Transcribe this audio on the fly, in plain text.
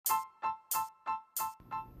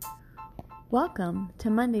Welcome to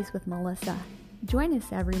Mondays with Melissa. Join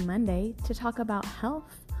us every Monday to talk about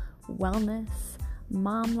health, wellness,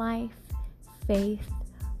 mom life, faith,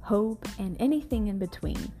 hope, and anything in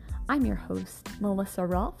between. I'm your host, Melissa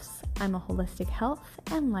Rolfs. I'm a holistic health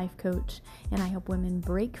and life coach, and I help women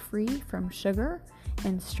break free from sugar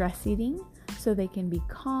and stress eating so they can be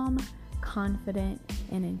calm, confident,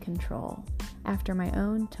 and in control. After my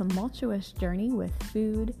own tumultuous journey with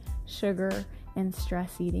food, sugar, and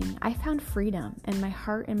stress eating, I found freedom, and my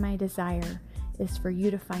heart and my desire is for you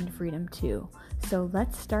to find freedom too. So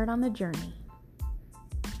let's start on the journey.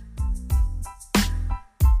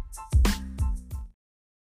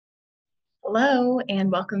 Hello, and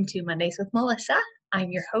welcome to Mondays with Melissa.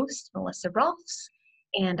 I'm your host, Melissa Rolfs,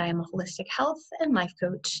 and I'm a holistic health and life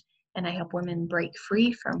coach, and I help women break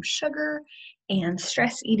free from sugar and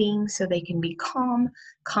stress eating so they can be calm,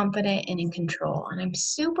 confident, and in control. And I'm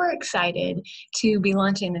super excited to be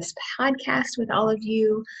launching this podcast with all of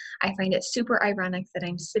you. I find it super ironic that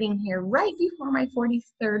I'm sitting here right before my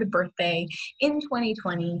 43rd birthday in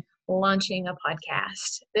 2020, launching a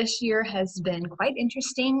podcast. This year has been quite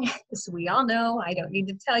interesting. As we all know, I don't need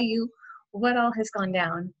to tell you what all has gone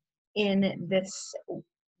down in this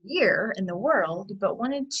year in the world, but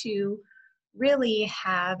wanted to really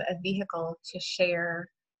have a vehicle to share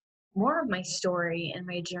more of my story and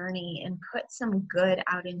my journey and put some good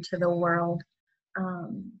out into the world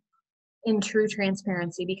in true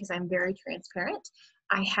transparency, because I'm very transparent.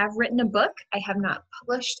 I have written a book. I have not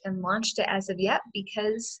published and launched it as of yet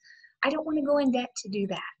because I don't want to go in debt to do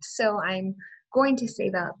that. So I'm going to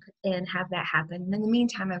save up and have that happen. And in the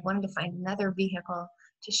meantime, I wanted to find another vehicle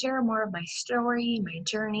to share more of my story, my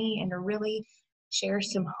journey, and to really share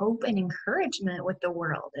some hope and encouragement with the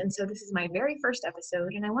world. And so this is my very first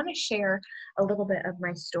episode, and I want to share a little bit of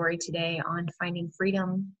my story today on finding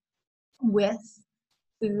freedom with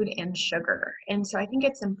food and sugar. And so I think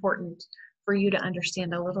it's important for you to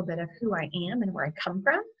understand a little bit of who I am and where I come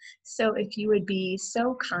from. So if you would be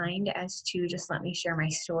so kind as to just let me share my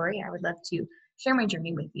story, I would love to share my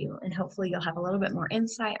journey with you, and hopefully you'll have a little bit more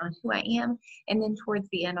insight on who I am. And then towards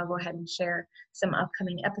the end, I'll go ahead and share some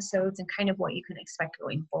upcoming episodes and kind of what you can expect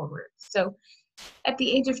going forward. So at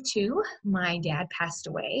the age of 2, my dad passed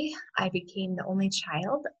away. I became the only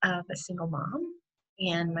child of a single mom,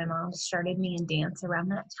 and my mom started me in dance around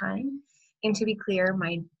that time. And to be clear,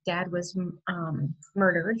 my dad was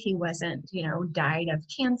murdered. He wasn't, died of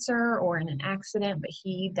cancer or in an accident, but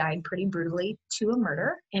he died pretty brutally to a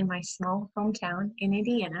murder in my small hometown in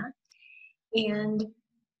Indiana. And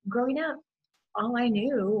growing up, all I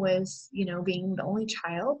knew was, being the only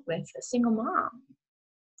child with a single mom.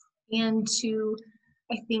 And to,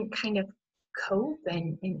 I think, kind of cope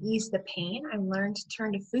and ease the pain, I learned to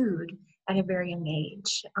turn to food at a very young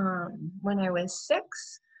age. When I was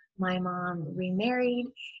 6, my mom remarried,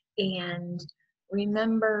 and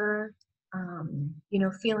remember,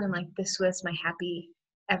 feeling like this was my happy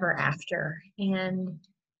ever after. And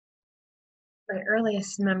my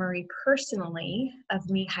earliest memory personally of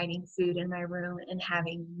me hiding food in my room and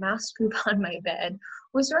having mouse poop on my bed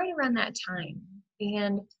was right around that time.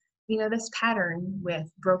 And, this pattern with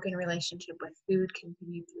broken relationship with food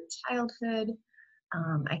continued through childhood.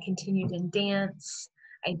 I continued in dance.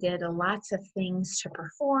 I did lots of things to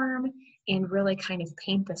perform and really kind of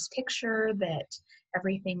paint this picture that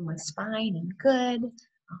everything was fine and good.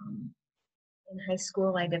 In high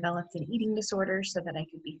school, I developed an eating disorder so that I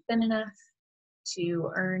could be thin enough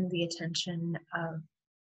to earn the attention of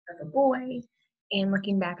a boy. And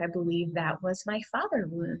looking back, I believe that was my father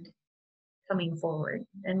wound coming forward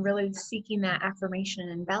and really seeking that affirmation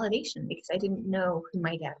and validation because I didn't know who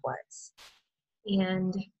my dad was.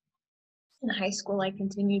 And in high school, I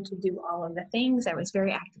continued to do all of the things. I was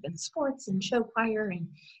very active in sports and show choir and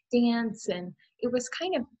dance, and it was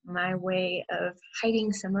kind of my way of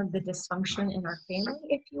hiding some of the dysfunction in our family,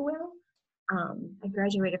 if you will. I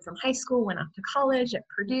graduated from high school, went off to college at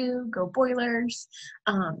Purdue, go Boilers.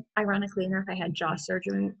 Ironically enough, I had jaw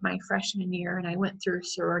surgery my freshman year, and I went through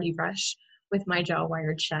sorority rush with my jaw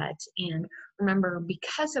wired shut. And remember,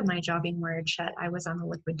 because of my jaw being wired shut, I was on a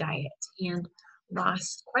liquid diet and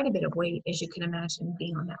lost quite a bit of weight, as you can imagine,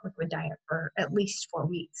 being on that liquid diet for at least 4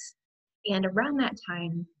 weeks. And around that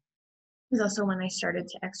time was also when I started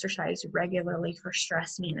to exercise regularly for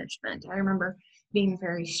stress management. I remember being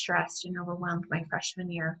very stressed and overwhelmed my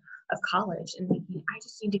freshman year of college and thinking, I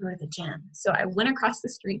just need to go to the gym. So I went across the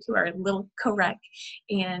street to our little co-rec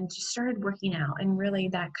and just started working out. And really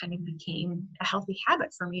that kind of became a healthy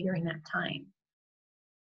habit for me during that time.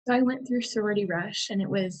 So I went through sorority rush, and it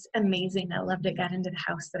was amazing. I loved it, got into the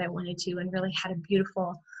house that I wanted to, and really had a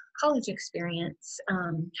beautiful college experience.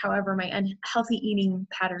 However, my unhealthy eating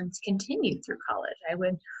patterns continued through college. I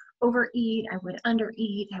would overeat, I would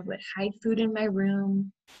undereat, I would hide food in my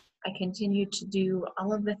room. I continued to do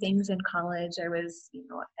all of the things in college. I was,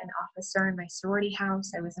 an officer in my sorority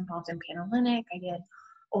house. I was involved in Panhellenic. I did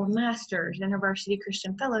Old Masters, University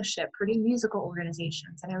Christian Fellowship, Purdue musical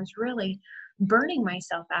organizations, and I was really burning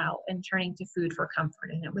myself out and turning to food for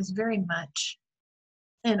comfort. And it was very much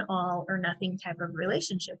an all or nothing type of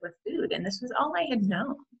relationship with food. And this was all I had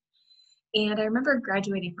known. And I remember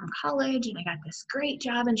graduating from college and I got this great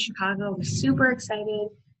job in Chicago. I was super excited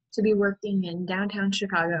to be working in downtown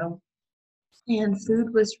Chicago. And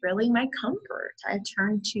food was really my comfort. I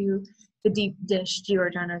turned to the deep dish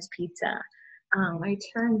Giordano's pizza. I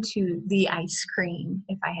turned to the ice cream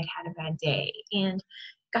if I had had a bad day, and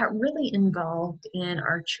got really involved in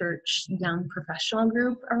our church young professional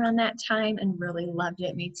group around that time and really loved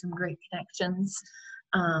it, made some great connections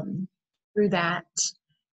through that.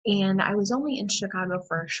 And I was only in Chicago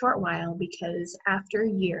for a short while because after a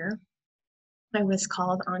year, I was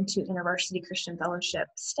called onto University Christian Fellowship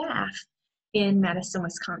staff in Madison,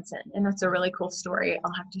 Wisconsin. And that's a really cool story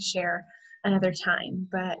I'll have to share another time.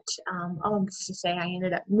 But all of this to say, I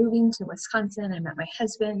ended up moving to Wisconsin. I met my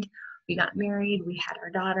husband. We got married. We had our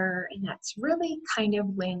daughter. And that's really kind of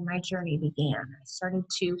when my journey began. I started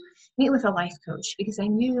to meet with a life coach because I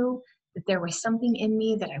knew that there was something in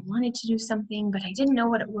me that I wanted to do something, but I didn't know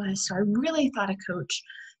what it was. So I really thought a coach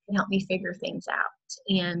could help me figure things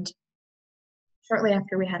out. And shortly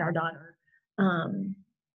after we had our daughter,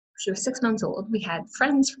 she was 6 months old. We had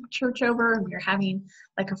friends from church over and we were having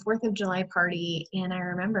like a 4th of July party. And I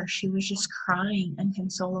remember she was just crying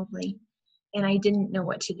unconsolably. And I didn't know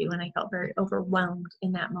what to do. And I felt very overwhelmed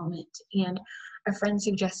in that moment. And a friend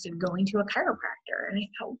suggested going to a chiropractor. And I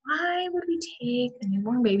thought, why would we take a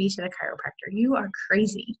newborn baby to the chiropractor? You are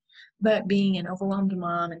crazy. But being an overwhelmed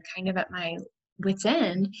mom and kind of at my wit's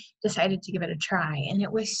end, decided to give it a try. And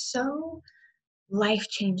it was so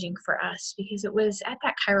life-changing for us because it was at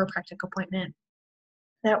that chiropractic appointment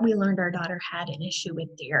that we learned our daughter had an issue with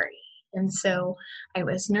dairy. And so I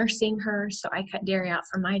was nursing her, so I cut dairy out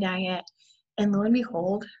from my diet. And lo and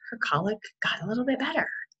behold, her colic got a little bit better.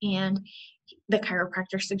 And the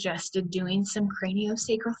chiropractor suggested doing some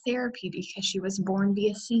craniosacral therapy because she was born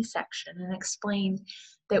via C-section, and explained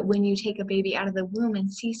that when you take a baby out of the womb in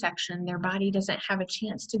C-section, their body doesn't have a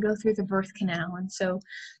chance to go through the birth canal. And so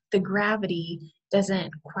the gravity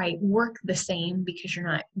doesn't quite work the same because you're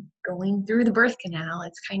not going through the birth canal.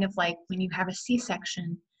 It's kind of like when you have a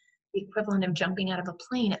C-section, the equivalent of jumping out of a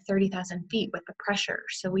plane at 30,000 feet with the pressure.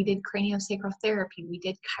 So we did craniosacral therapy, we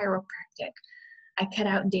did chiropractic. I cut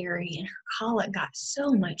out dairy and her colic got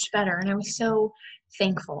so much better. And I was so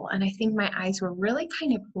thankful. And I think my eyes were really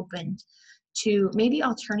kind of opened to maybe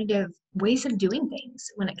alternative ways of doing things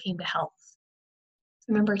when it came to health.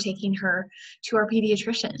 I remember taking her to our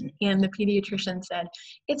pediatrician, and the pediatrician said,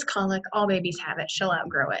 it's colic, all babies have it, she'll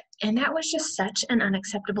outgrow it. And that was just such an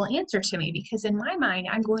unacceptable answer to me because in my mind,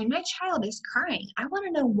 I'm going, my child is crying. I want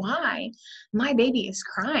to know why my baby is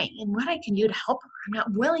crying and what I can do to help her. I'm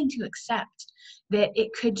not willing to accept that it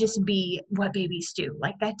could just be what babies do.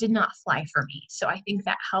 Like that did not fly for me. So I think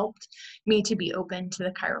that helped me to be open to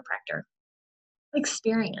the chiropractor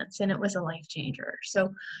experience, and it was a life changer.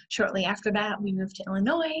 So shortly after that, we moved to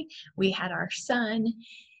Illinois. We had our son,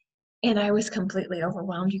 and I was completely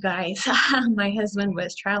overwhelmed, you guys. My husband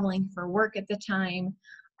was traveling for work at the time.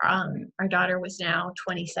 Our daughter was now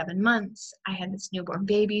 27 months. I had this newborn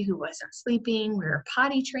baby who wasn't sleeping. We were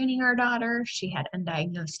potty training our daughter. She had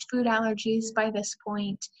undiagnosed food allergies by this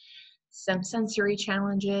point, some sensory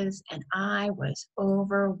challenges, and I was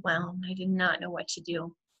overwhelmed. I did not know what to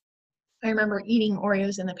do. I remember eating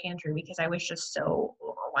Oreos in the pantry because I was just so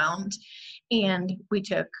overwhelmed. And we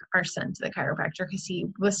took our son to the chiropractor because he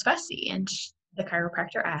was fussy. And the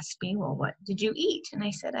chiropractor asked me, well, what did you eat? And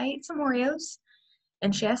I said, I ate some Oreos.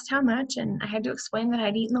 And she asked how much. And I had to explain that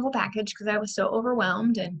I'd eaten the whole package because I was so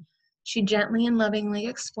overwhelmed. And she gently and lovingly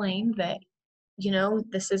explained that,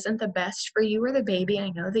 this isn't the best for you or the baby.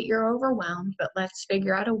 I know that you're overwhelmed, but let's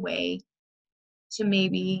figure out a way to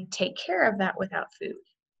maybe take care of that without food.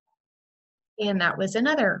 And that was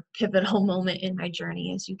another pivotal moment in my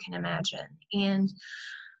journey, as you can imagine. And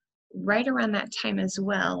right around that time as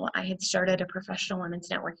well, I had started a professional women's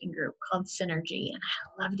networking group called Synergy, and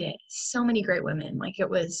I loved it. So many great women. Like it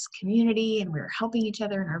was community, and we were helping each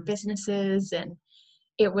other in our businesses, and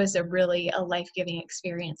it was a life-giving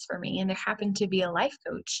experience for me. And there happened to be a life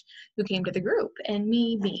coach who came to the group, and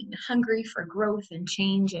me being hungry for growth and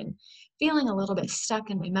change and feeling a little bit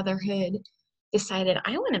stuck in my motherhood, decided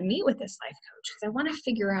I want to meet with this life coach because I want to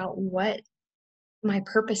figure out what my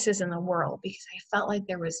purpose is in the world, because I felt like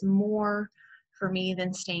there was more for me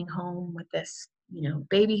than staying home with this,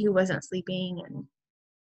 baby who wasn't sleeping and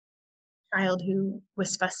child who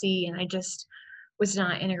was fussy, and I just was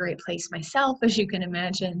not in a great place myself, as you can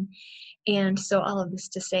imagine. And so all of this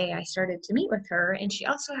to say, I started to meet with her, and she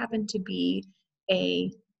also happened to be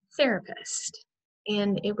a therapist.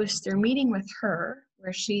 And it was through meeting with her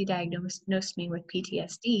where she diagnosed me with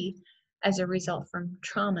PTSD as a result from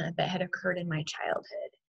trauma that had occurred in my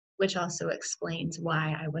childhood, which also explains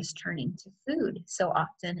why I was turning to food so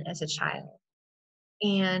often as a child.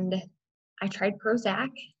 And I tried Prozac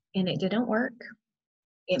and it didn't work.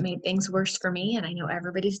 It made things worse for me, and I know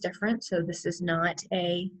everybody's different, so this is not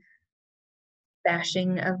a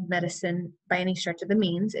bashing of medicine by any stretch of the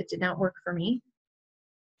means. It did not work for me.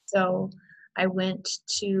 So I went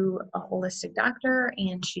to a holistic doctor,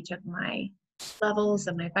 and she took my levels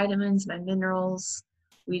of my vitamins, my minerals.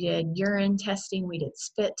 We did urine testing, we did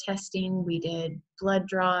spit testing, we did blood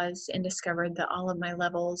draws, and discovered that all of my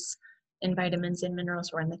levels and vitamins and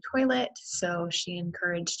minerals were in the toilet. So she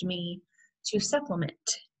encouraged me to supplement,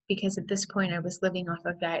 because at this point I was living off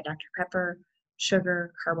of Diet Dr. Pepper,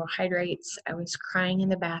 sugar, carbohydrates. I was crying in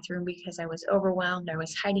the bathroom because I was overwhelmed. I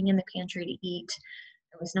was hiding in the pantry to eat.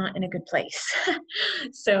 I was not in a good place.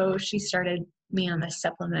 So she started me on this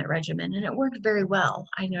supplement regimen, and it worked very well.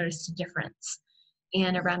 I noticed a difference.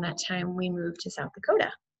 And around that time, we moved to South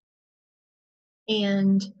Dakota.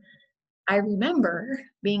 And I remember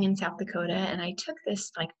being in South Dakota, and I took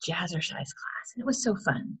this like jazzercise class, and it was so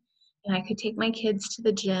fun. And I could take my kids to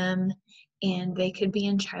the gym, and they could be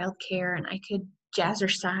in childcare, and I could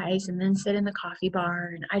jazzercise and then sit in the coffee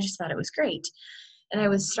bar, and I just thought it was great. And I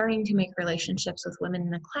was starting to make relationships with women in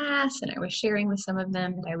the class, and I was sharing with some of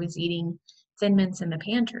them that I was eating Thin Mints in the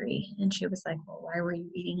pantry. And she was like, well, why were you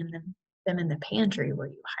eating them in the pantry? Were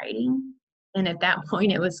you hiding? And at that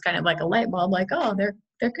point, it was kind of like a light bulb, like, oh,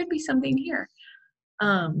 there could be something here.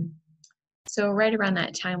 So right around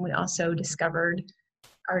that time, we also discovered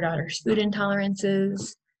our daughter's food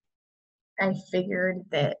intolerances. I figured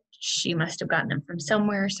that she must have gotten them from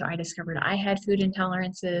somewhere, so I discovered I had food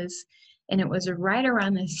intolerances. And it was right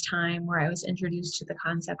around this time where I was introduced to the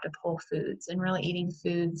concept of whole foods and really eating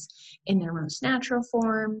foods in their most natural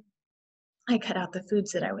form. I cut out the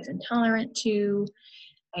foods that I was intolerant to.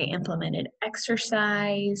 I implemented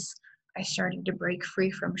exercise. I started to break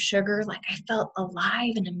free from sugar. Like, I felt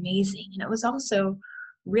alive and amazing. And it was also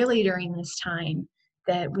really during this time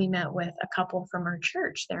that we met with a couple from our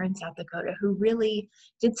church there in South Dakota who really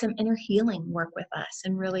did some inner healing work with us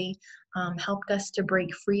and really helped us to break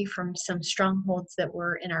free from some strongholds that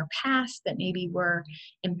were in our past that maybe were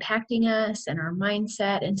impacting us and our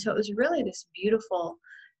mindset. And so it was really this beautiful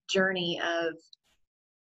journey of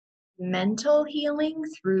mental healing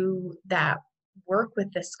through that work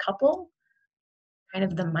with this couple, kind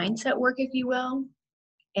of the mindset work, if you will,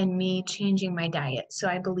 and me changing my diet. So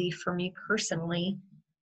I believe for me personally,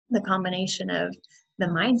 the combination of the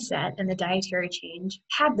mindset and the dietary change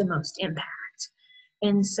had the most impact.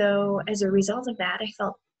 And so as a result of that, I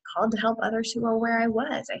felt called to help others who were where I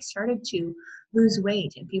was. I started to lose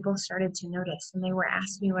weight, and people started to notice, and they were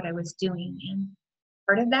asking me what I was doing. And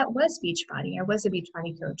part of that was Beachbody. I was a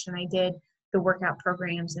Beachbody coach, and I did the workout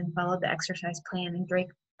programs and followed the exercise plan and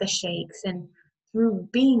drank the shakes. And through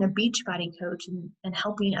being a Beachbody coach and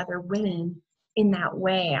helping other women in that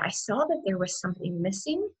way, I saw that there was something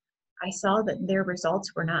missing. I saw that their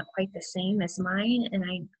results were not quite the same as mine, and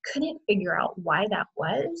I couldn't figure out why that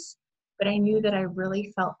was. But I knew that I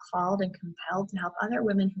really felt called and compelled to help other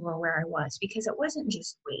women who were where I was, because it wasn't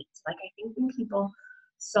just weight. Like, I think when people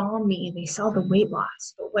saw me, they saw the weight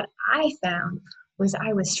loss. But what I found was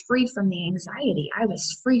I was free from the anxiety. I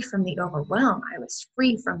was free from the overwhelm. I was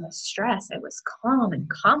free from the stress. I was calm and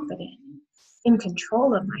confident, in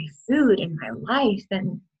control of my food and my life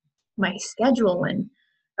and my schedule and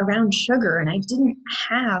around sugar. And I didn't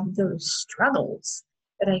have those struggles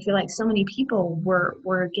that I feel like so many people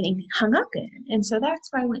were getting hung up in. And so that's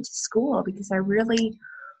why I went to school, because I really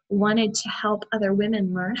wanted to help other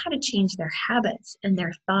women learn how to change their habits and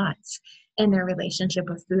their thoughts and their relationship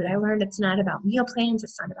with food. I learned it's not about meal plans,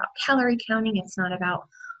 it's not about calorie counting, it's not about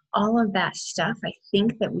all of that stuff I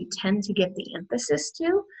think that we tend to give the emphasis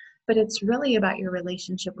to, but it's really about your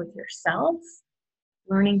relationship with yourself,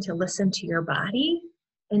 learning to listen to your body,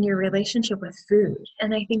 and your relationship with food.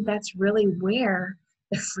 And I think that's really where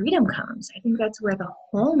the freedom comes. I think that's where the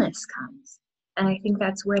wholeness comes. And I think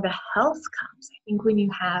that's where the health comes. I think when you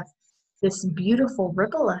have this beautiful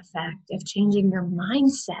ripple effect of changing your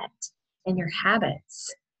mindset and your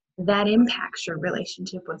habits, that impacts your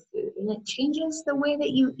relationship with food, and it changes the way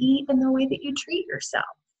that you eat and the way that you treat yourself.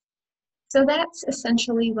 So that's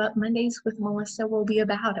essentially what Mondays with Melissa will be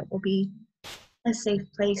about. It will be a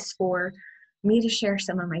safe place for me to share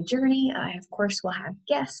some of my journey. I, of course, will have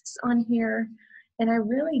guests on here, and I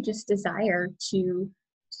really just desire to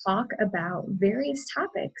talk about various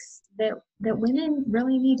topics that women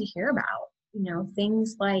really need to hear about.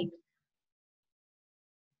 Things like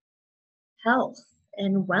health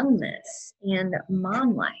and wellness and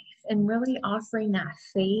mom life, and really offering that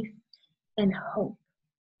faith and hope.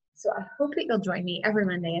 So I hope that you'll join me every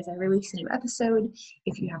Monday as I release a new episode.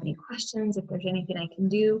 If you have any questions, if there's anything I can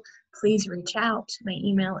do, please reach out. My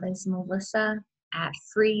email is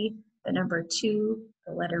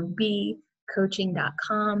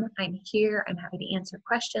melissa@free2coaching.com. I'm here. I'm happy to answer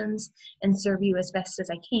questions and serve you as best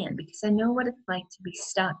as I can, because I know what it's like to be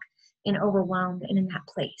stuck and overwhelmed and in that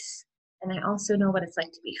place. And I also know what it's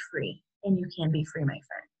like to be free, and you can be free, my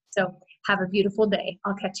friend. So have a beautiful day.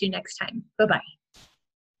 I'll catch you next time. Bye-bye.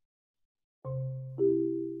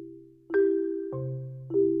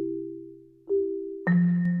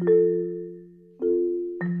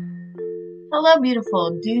 Hello,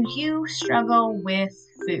 beautiful. Do you struggle with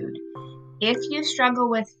food? If you struggle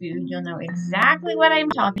with food, you'll know exactly what I'm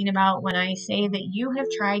talking about when I say that you have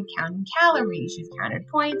tried counting calories, you've counted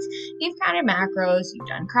points, you've counted macros, you've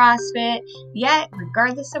done CrossFit, yet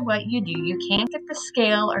regardless of what you do, you can't get the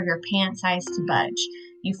scale or your pant size to budge.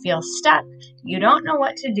 You feel stuck, you don't know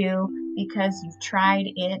what to do because you've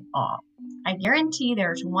tried it all. I guarantee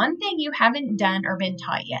there's one thing you haven't done or been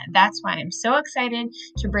taught yet. That's why I'm so excited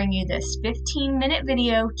to bring you this 15-minute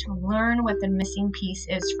video to learn what the missing piece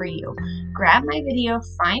is for you. Grab my video,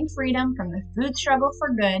 Find Freedom from the Food Struggle for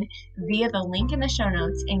Good, via the link in the show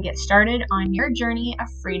notes, and get started on your journey of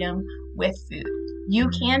freedom with food. You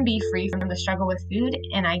can be free from the struggle with food,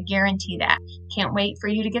 and I guarantee that. Can't wait for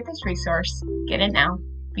you to get this resource. Get it now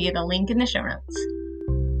via the link in the show notes.